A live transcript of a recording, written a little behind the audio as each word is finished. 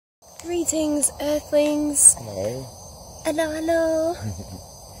Greetings, Earthlings. Hello. Hello, hello.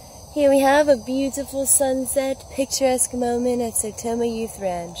 Here we have a beautiful sunset, picturesque moment at Sertoma Youth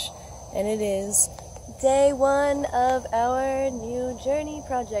Ranch. And it is day one of our new journey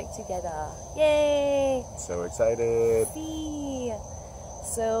project together. Yay! So excited. See.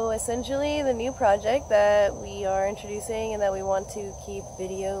 So essentially the new project that we are introducing and that we want to keep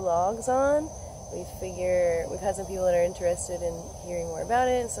video logs on, we've had some people that are interested in hearing more about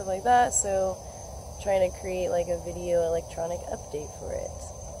it and stuff like that, so trying to create like a video electronic update for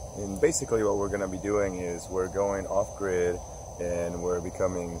it. And basically what we're going to be doing is we're going off-grid and we're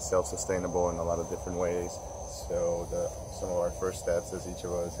becoming self-sustainable in a lot of different ways. So some of our first steps is each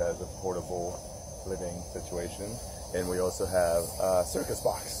of us has a portable living situation, and we also have a circus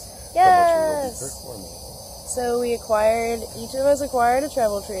box. Yes! From which we will be performing. So each of us acquired a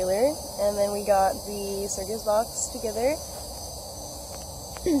travel trailer, and then we got the circus box together.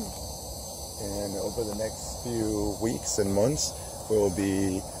 And over the next few weeks and months, we'll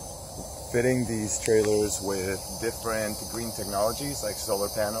be fitting these trailers with different green technologies like solar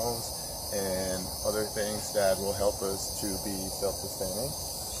panels and other things that will help us to be self-sustaining.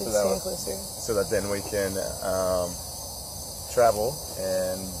 So that then we can travel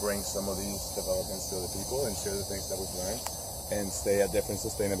and bring some of these developments to other people and share the things that we've learned and stay at different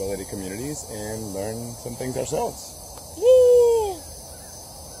sustainability communities and learn some things ourselves. Yeah.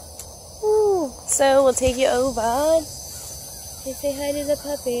 Ooh. So we'll take you over. Hey, say hi to the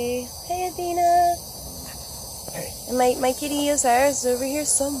puppy. Hey, Athena. Hey. And my kitty is over here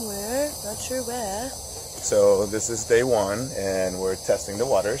somewhere. Not sure where. So this is day one and we're testing the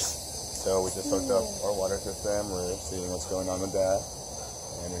waters. So we just hooked up our water system, we're seeing what's going on with that,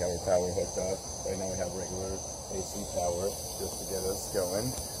 and we have our power hooked up. Right now we have regular AC power just to get us going,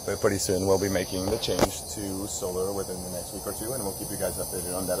 but pretty soon we'll be making the change to solar within the next week or two, and we'll keep you guys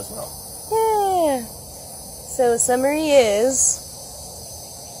updated on that as well. Yeah! So summary is,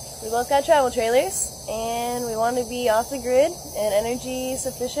 we both got travel trailers, and we want to be off the grid and energy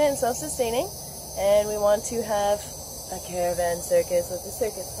sufficient and self-sustaining, and we want to have a caravan circus with the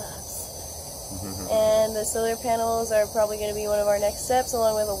circus box. And the solar panels are probably going to be one of our next steps,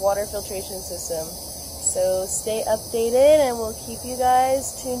 along with a water filtration system. So stay updated and we'll keep you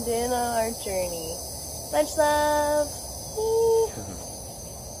guys tuned in on our journey. Much love!